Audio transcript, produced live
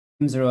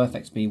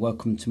M0FXB,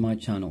 welcome to my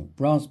channel.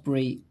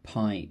 Raspberry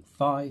Pi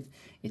 5.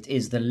 It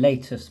is the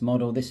latest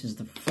model. This is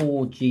the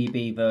 4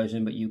 GB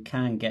version, but you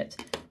can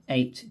get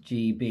 8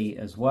 GB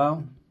as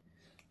well.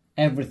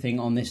 Everything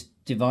on this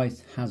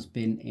device has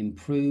been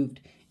improved.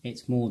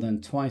 It's more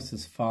than twice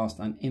as fast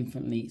and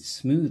infinitely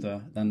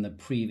smoother than the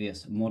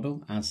previous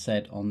model, as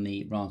said on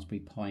the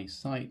Raspberry Pi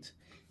site.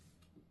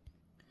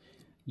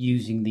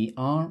 Using the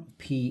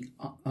RP1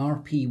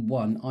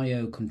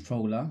 I/O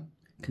controller,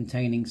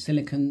 containing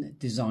silicon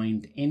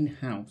designed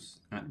in-house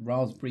at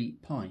Raspberry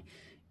Pi.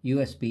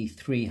 USB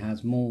 3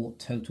 has more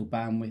total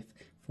bandwidth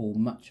for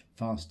much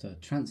faster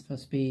transfer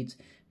speeds.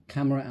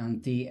 Camera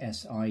and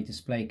DSI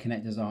display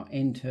connectors are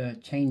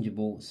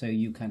interchangeable, so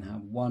you can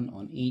have one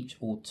on each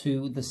or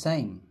two the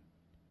same.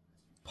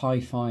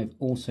 Pi 5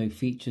 also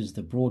features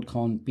the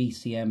Broadcom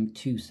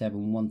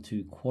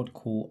BCM2712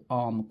 quad-core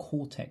ARM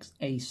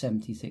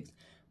Cortex-A76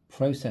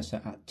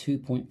 processor at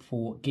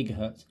 2.4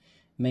 GHz,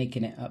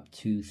 making it up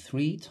to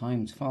 3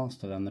 times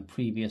faster than the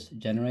previous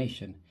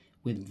generation,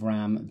 with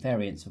RAM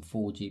variants of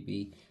 4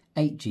 GB,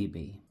 8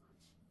 GB.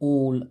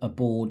 All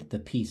aboard the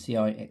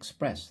PCI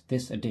Express.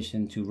 This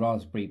addition to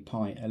Raspberry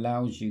Pi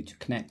allows you to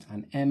connect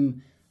an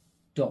M.2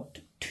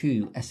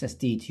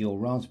 SSD to your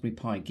Raspberry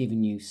Pi,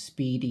 giving you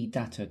speedy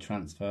data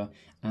transfer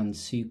and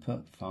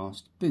super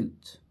fast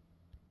boot.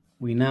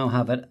 We now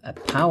have a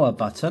power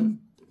button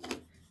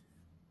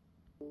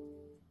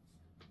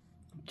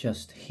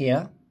just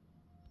here.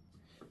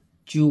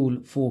 Dual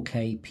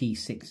 4K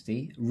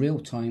P60,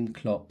 real-time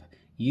clock,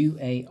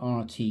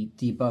 UART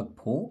debug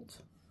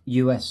port,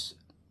 USB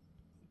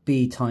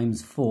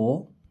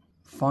x4,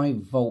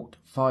 5V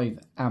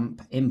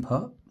 5A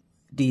input,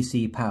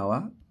 DC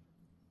power,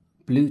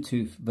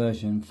 Bluetooth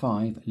version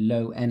 5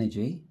 low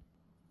energy,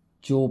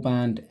 dual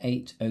band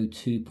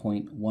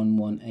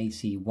 802.11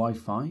 AC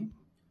Wi-Fi,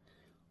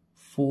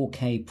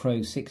 4K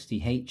Pro 60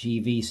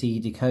 HEVC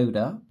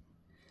decoder,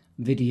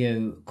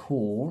 video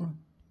core,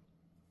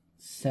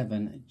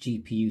 7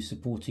 GPU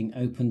supporting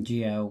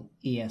OpenGL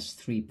ES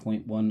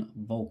 3.1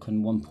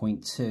 Vulkan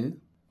 1.2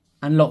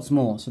 and lots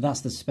more. So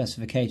that's the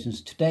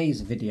specifications.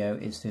 Today's video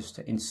is just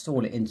to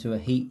install it into a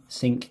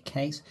heatsink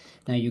case.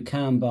 Now you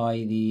can buy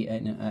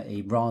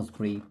a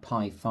Raspberry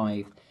Pi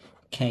 5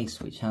 case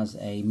which has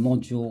a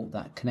module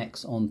that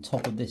connects on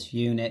top of this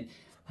unit.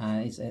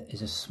 It's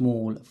a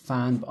small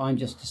fan, but I'm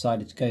just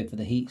decided to go for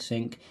the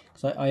heatsink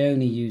because I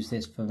only use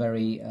this for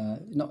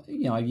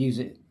I use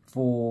it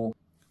for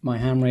my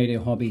ham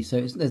radio hobby,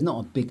 so there's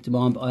not a big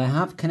demand, but I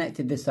have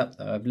connected this up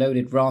though. I've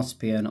loaded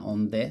Raspbian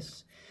on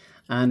this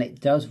and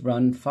it does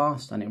run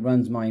fast, and it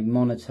runs my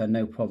monitor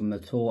no problem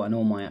at all, and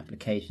all my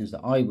applications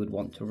that I would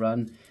want to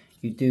run.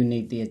 You do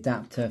need the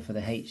adapter for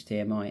the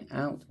HDMI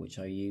out, which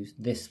I use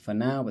this for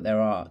now, but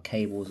there are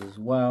cables as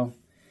well.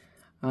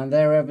 And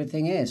there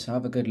everything is. So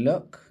have a good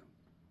look.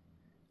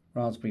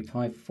 Raspberry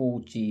Pi 4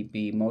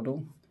 GB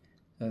model.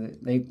 So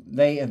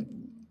they have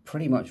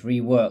pretty much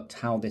reworked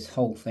how this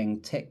whole thing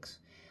ticks.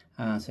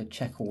 So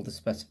check all the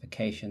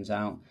specifications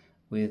out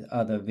with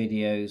other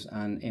videos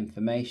and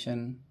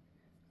information.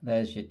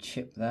 There's your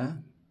chip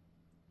there.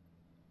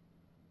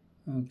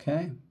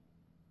 Okay.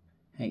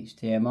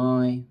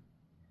 HDMI.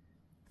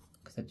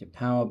 That's your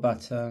power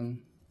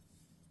button.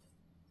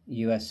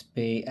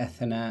 USB,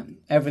 Ethernet.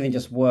 Everything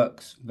just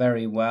works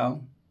very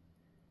well.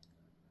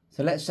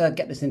 So let's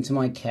get this into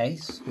my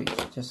case, which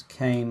just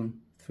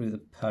came through the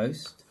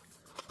post.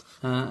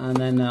 And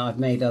then I've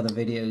made other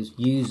videos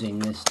using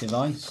this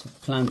device. I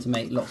plan to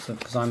make lots of,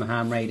 because I'm a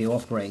ham radio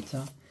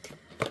operator,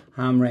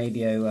 ham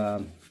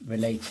radio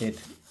related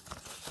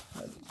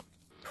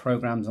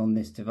programs on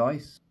this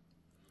device.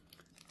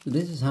 So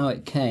this is how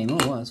it came. Oh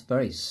wow, it's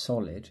very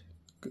solid.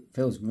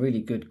 Feels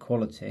really good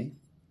quality.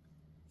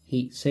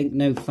 Heat sink,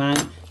 no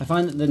fan. I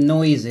find that the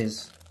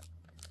noises,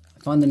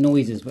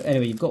 but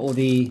anyway, you've got all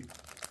the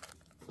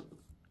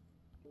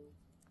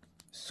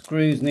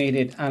screws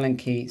needed, Allen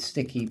key,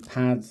 sticky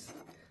pads,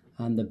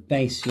 and the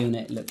base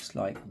unit looks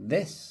like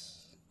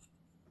this.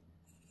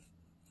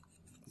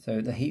 So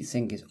the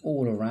heatsink is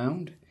all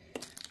around.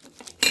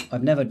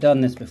 I've never done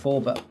this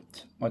before, but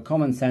my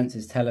common sense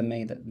is telling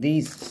me that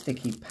these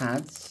sticky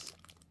pads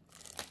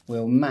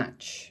will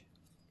match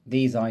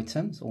these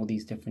items, all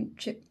these different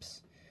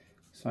chips.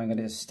 So I'm going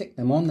to just stick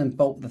them on and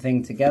bolt the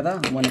thing together.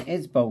 And when it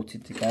is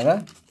bolted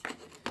together,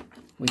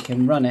 we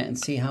can run it and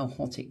see how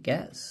hot it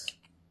gets.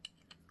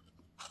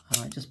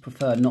 I just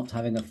prefer not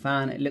having a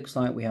fan. It looks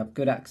like we have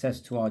good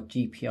access to our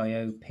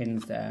GPIO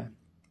pins there.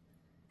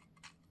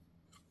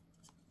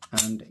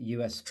 And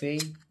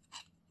USB,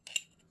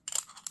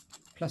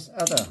 plus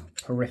other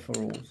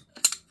peripherals.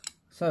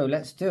 So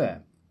let's do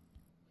it.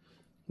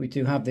 We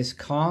do have this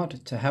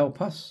card to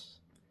help us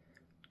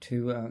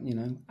to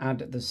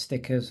add the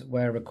stickers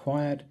where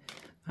required.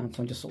 And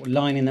so I'm just sort of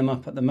lining them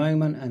up at the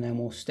moment, and then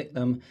we'll stick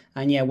them.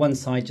 And yeah, one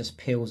side just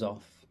peels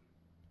off.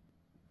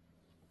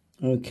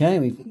 Okay,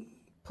 we've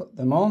put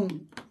them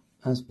on.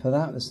 As per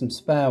that, there's some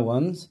spare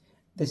ones.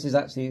 This is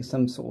actually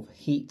some sort of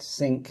heat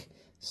sink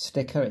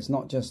sticker. It's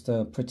not just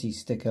a pretty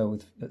sticker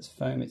that's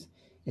foam.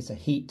 It's a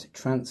heat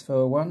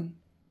transfer one.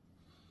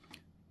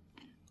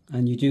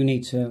 And you do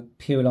need to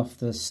peel off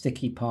the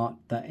sticky part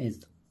that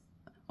is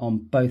on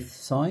both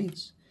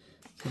sides.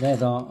 So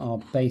there's our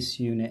base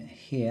unit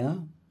here.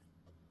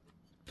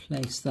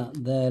 Place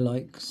that there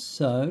like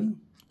so.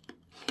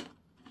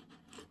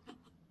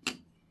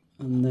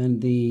 And then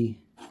the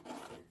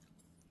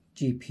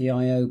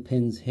GPIO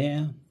pins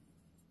here.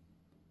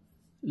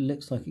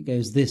 Looks like it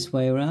goes this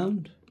way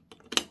around.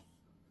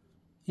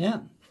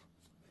 Yeah.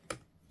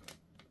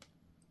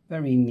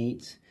 Very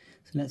neat.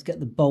 So let's get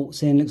the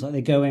bolts in. Looks like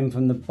they go in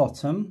from the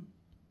bottom.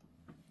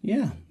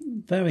 Yeah,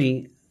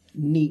 very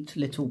neat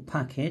little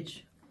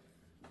package.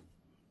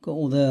 Got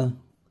all the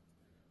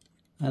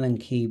Allen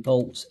key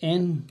bolts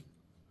in.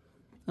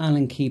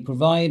 Allen key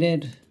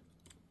provided.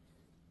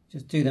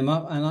 Just do them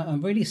up, and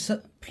I'm really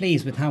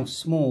pleased with how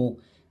small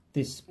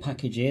this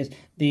package is.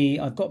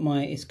 I've got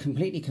it's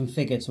completely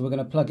configured, so we're going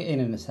to plug it in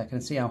a second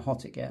and see how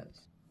hot it gets.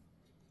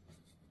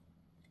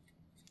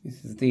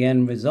 This is the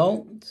end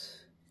result.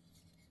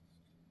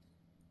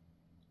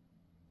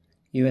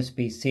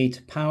 USB-C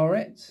to power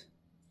it.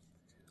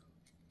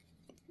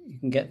 You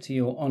can get to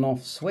your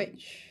on-off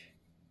switch,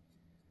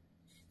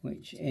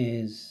 which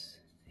is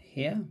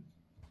here,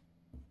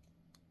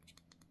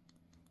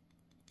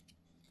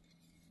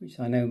 which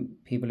I know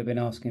people have been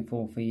asking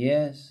for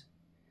years.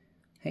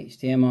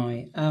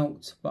 HDMI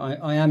out, but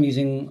I am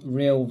using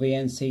real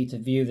VNC to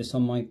view this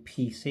on my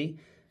PC.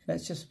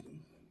 Let's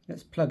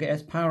plug it,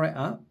 let's power it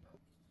up.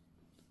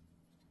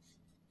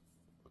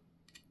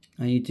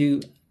 Now you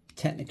do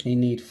technically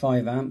need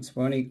 5 amps.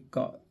 We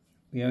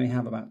only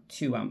have about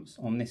 2 amps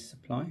on this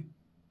supply.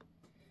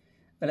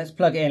 But let's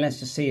plug it in. Let's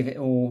just see if it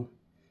all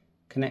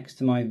connects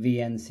to my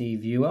VNC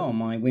viewer on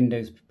my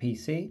Windows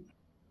PC.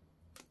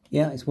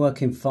 Yeah, it's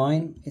working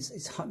fine.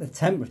 The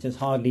temperature's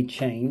hardly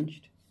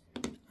changed.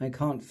 I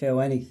can't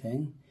feel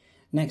anything.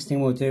 Next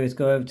thing we'll do is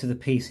go over to the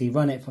PC,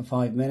 run it for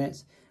 5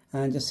 minutes,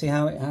 and just see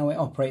how it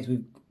operates.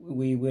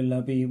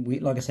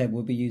 Like I said,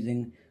 we'll be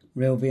using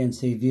real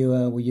VNC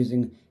viewer. We're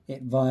using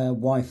it via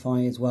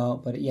Wi-Fi as well,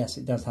 but yes,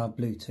 it does have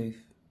Bluetooth.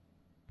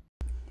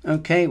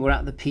 Okay, we're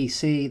at the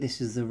PC. This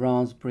is the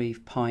Raspberry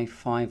Pi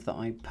 5 that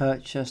I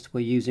purchased.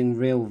 We're using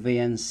real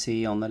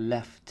VNC on the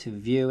left to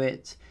view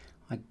it.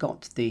 I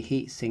got the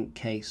heatsink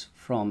case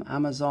from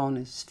Amazon.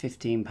 It's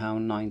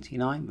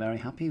 £15.99. Very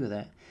happy with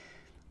it.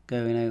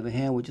 Going over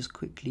here, we'll just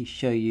quickly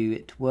show you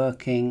it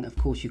working. Of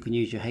course, you can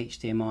use your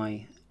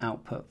HDMI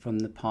output from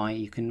the Pi.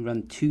 You can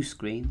run 2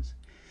 screens.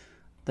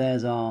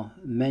 There's our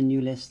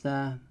menu list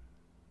there.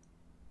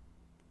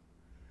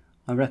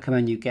 I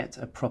recommend you get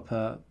a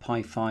proper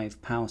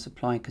PI5 power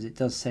supply because it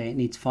does say it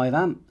needs 5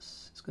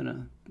 amps. It's going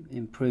to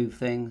improve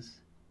things.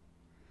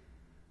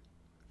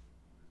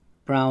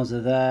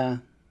 Browser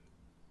there.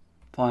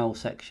 File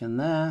section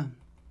there.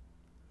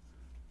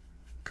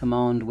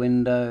 Command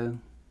window.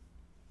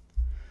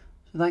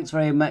 So thanks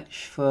very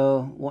much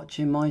for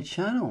watching my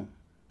channel.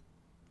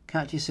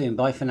 Catch you soon.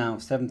 Bye for now.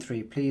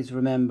 7-3. Please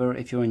remember,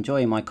 if you're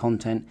enjoying my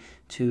content,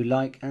 to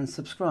like and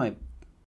subscribe.